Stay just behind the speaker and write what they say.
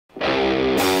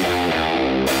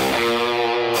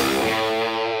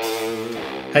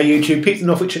Hey YouTube, Pete the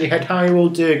Norfolk Chillihead, how are you all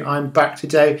doing? I'm back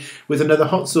today with another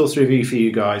hot sauce review for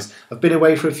you guys. I've been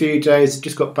away for a few days,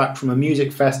 just got back from a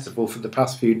music festival for the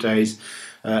past few days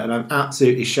and I'm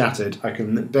absolutely shattered. I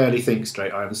can barely think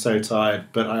straight, I am so tired,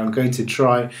 but I am going to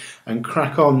try and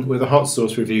crack on with a hot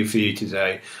sauce review for you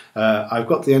today. I've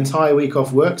got the entire week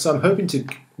off work, so I'm hoping to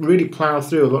really plough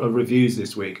through a lot of reviews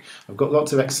this week. I've got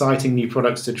lots of exciting new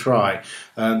products to try,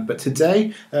 but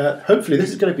today hopefully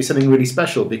this is going to be something really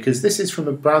special because this is from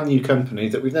a brand new company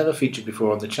that we've never featured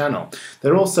before on the channel.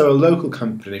 They're also a local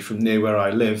company from near where I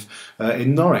live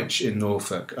in Norwich in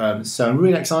Norfolk, so I'm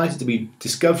really excited to be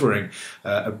discovering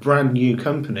a brand new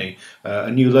company,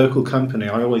 a new local company.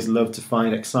 I always love to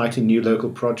find exciting new local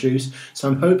produce, so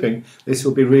I'm hoping this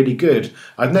will be really good.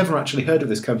 I've never actually heard of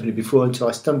this company before until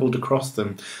I stumbled across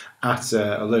them at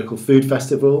a local food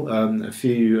festival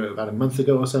about a month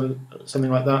ago or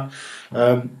something like that.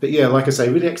 But yeah, like I say,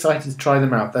 really excited to try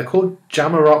them out. They're called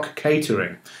Jamoroc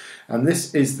Catering, and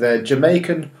this is their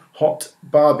Jamaican hot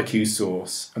barbecue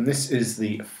sauce, and this is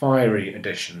the fiery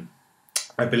edition.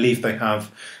 I believe they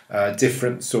have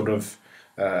different sort of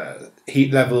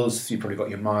heat levels. You've probably got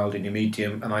your mild and your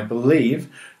medium, and I believe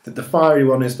that the fiery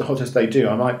one is the hottest they do.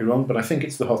 I might be wrong, but I think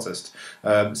it's the hottest.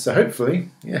 So hopefully,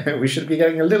 yeah, we should be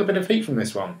getting a little bit of heat from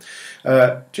this one.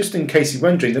 Just in case you're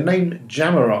wondering, the name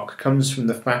Jamoroc comes from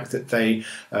the fact that they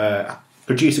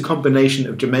produce a combination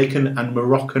of Jamaican and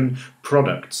Moroccan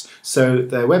products. So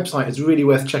their website is really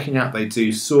worth checking out. They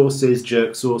do sauces,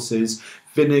 jerk sauces,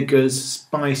 vinegars,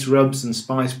 spice rubs and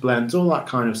spice blends, all that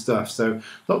kind of stuff. So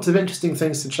lots of interesting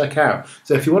things to check out.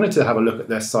 So if you wanted to have a look at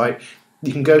their site,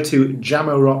 you can go to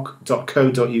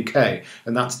jamoroc.co.uk,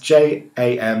 and that's Jamoroc.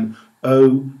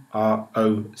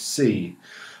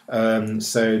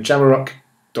 So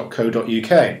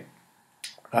jamoroc.co.uk.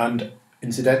 And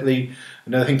incidentally,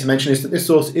 another thing to mention is that this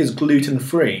sauce is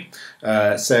gluten-free.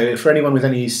 So for anyone with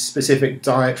any specific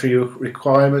dietary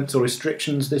requirements or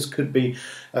restrictions, this could be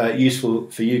useful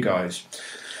for you guys.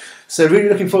 So really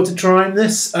looking forward to trying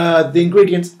this. The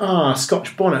ingredients are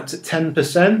Scotch bonnet at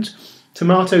 10%,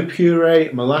 tomato puree,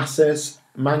 molasses,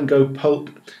 mango pulp,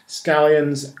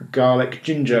 scallions, garlic,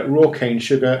 ginger, raw cane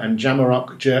sugar, and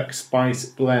Jamoroc jerk spice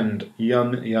blend.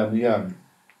 Yum, yum, yum.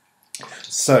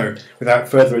 So, without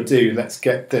further ado, let's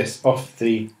get this off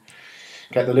get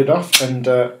the lid off and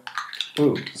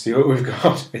see what we've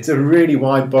got. It's a really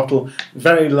wide bottle,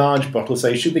 very large bottle, so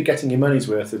you should be getting your money's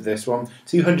worth of this one.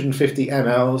 250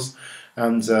 mLs,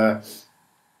 and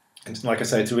it's, like I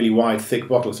say, it's a really wide, thick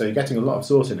bottle, so you're getting a lot of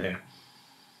sauce in here.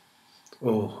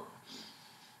 Oh,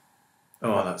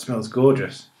 that smells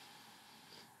gorgeous.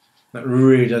 That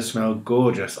really does smell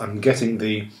gorgeous. I'm getting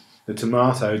the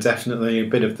tomato, definitely a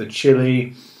bit of the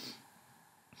chilli.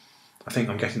 I think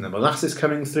I'm getting the molasses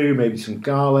coming through, maybe some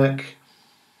garlic.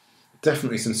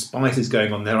 Definitely some spices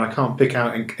going on there. I can't pick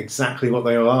out exactly what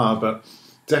they all are, but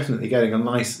definitely getting a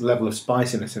nice level of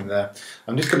spiciness in there.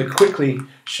 I'm just going to quickly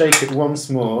shake it once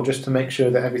more just to make sure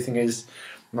that everything is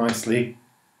nicely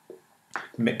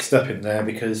mixed up in there,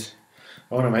 because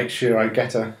I want to make sure I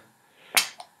get a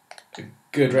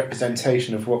good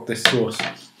representation of what this sauce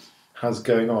has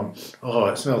going on. Oh,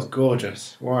 it smells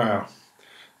gorgeous. Wow.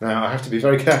 Now I have to be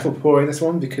very careful pouring this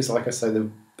one because, like I say, the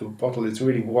bottle is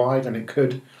really wide and it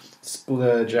could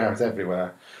splurge out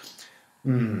everywhere.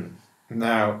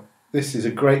 Now this is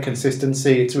a great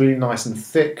consistency. It's really nice and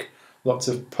thick, lots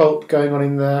of pulp going on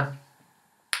in there.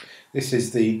 This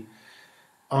is the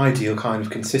ideal kind of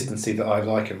consistency that I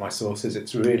like in my sauces.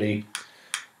 It's really,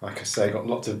 like I say, got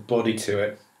lots of body to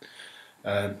it.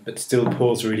 But still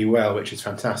pours really well, which is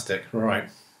fantastic. Right.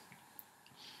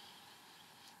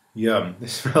 Yum.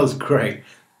 This smells great.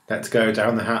 Let's go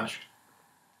down the hatch.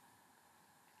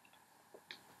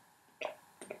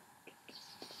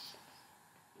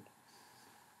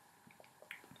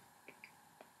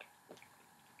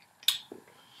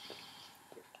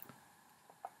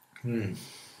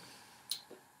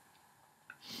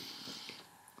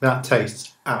 That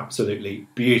tastes absolutely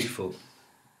beautiful.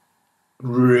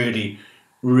 Really,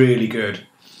 really good.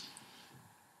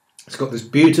 It's got this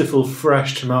beautiful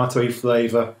fresh tomatoey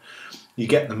flavour. You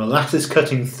get the molasses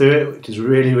cutting through it, which is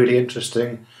really, really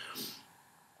interesting.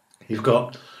 You've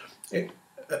got a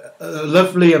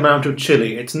lovely amount of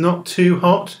chilli. It's not too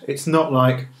hot. It's not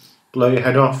like blow your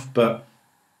head off, but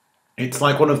it's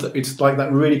like it's like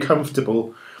that really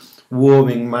comfortable,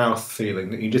 warming mouth feeling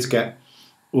that you just get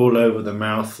all over the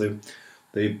mouth. The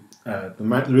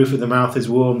roof of the mouth is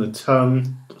warm, the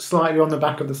tongue slightly on the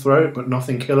back of the throat, but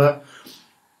nothing killer.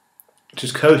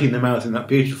 Just coating the mouth in that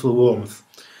beautiful warmth.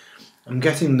 I'm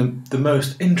getting the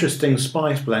most interesting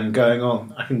spice blend going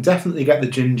on. I can definitely get the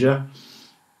ginger.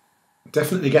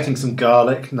 Definitely getting some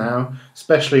garlic now,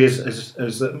 especially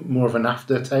as more of an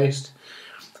aftertaste.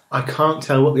 I can't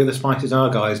tell what the other spices are,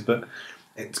 guys, but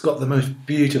it's got the most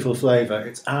beautiful flavour.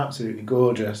 It's absolutely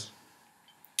gorgeous.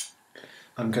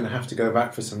 I'm going to have to go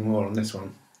back for some more on this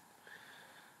one.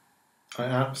 I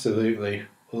absolutely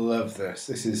love this.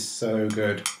 This is so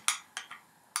good.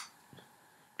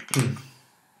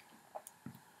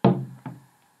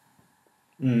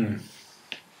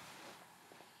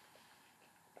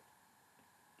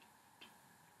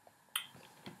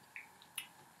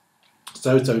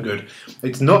 So good.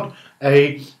 It's not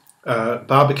a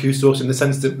barbecue sauce in the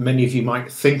sense that many of you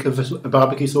might think of as a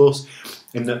barbecue sauce,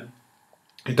 in that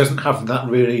it doesn't have that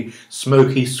really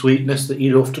smoky sweetness that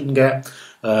you'd often get,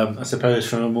 I suppose,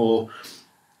 from a more,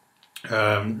 like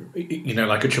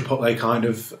a chipotle kind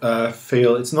of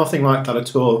feel. It's nothing like that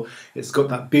at all. It's got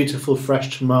that beautiful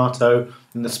fresh tomato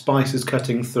and the spices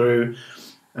cutting through,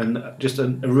 and just a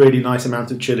really nice amount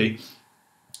of chili.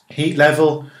 Heat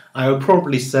level, I would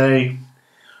probably say,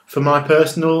 for my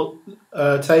personal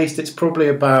taste, it's probably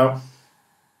about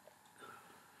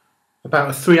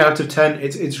a 3 out of 10.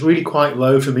 It's really quite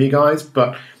low for me, guys,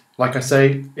 but like I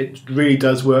say, it really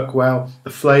does work well. The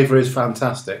flavour is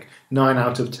fantastic. 9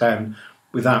 out of 10,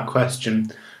 without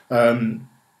question.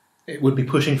 It would be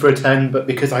pushing for a 10, but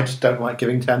because I just don't like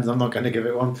giving 10s, I'm not going to give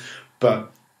it one.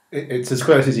 But it's as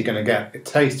close as you're going to get. It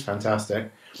tastes fantastic.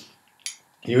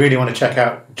 You really want to check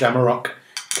out Jamoroc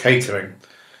Catering,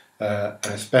 and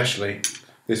especially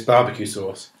this barbecue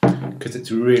sauce, because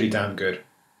it's really damn good.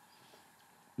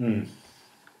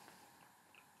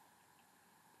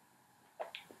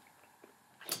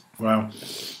 Well,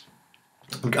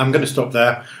 I'm going to stop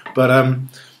there, but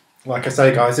like I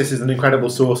say, guys, this is an incredible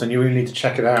sauce and you really need to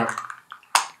check it out.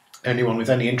 Anyone with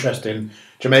any interest in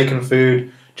Jamaican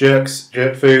food, jerk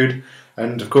food,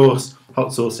 and of course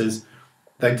hot sauces,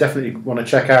 they definitely want to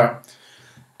check out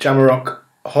Jamoroc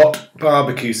Hot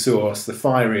Barbecue Sauce, the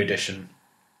Fiery Edition.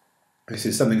 This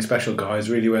is something special, guys,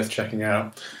 really worth checking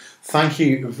out. Thank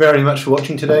you very much for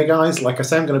watching today, guys. Like I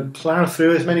say, I'm going to plough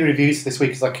through as many reviews this week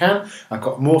as I can. I've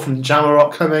got more from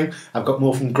Jamoroc coming. I've got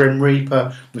more from Grim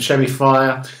Reaper, the Sherry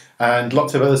Fire, and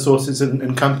lots of other sources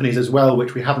and companies as well,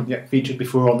 which we haven't yet featured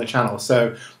before on the channel.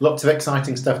 So lots of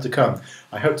exciting stuff to come.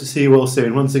 I hope to see you all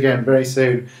soon, once again, very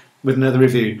soon, with another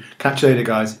review. Catch you later,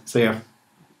 guys. See ya.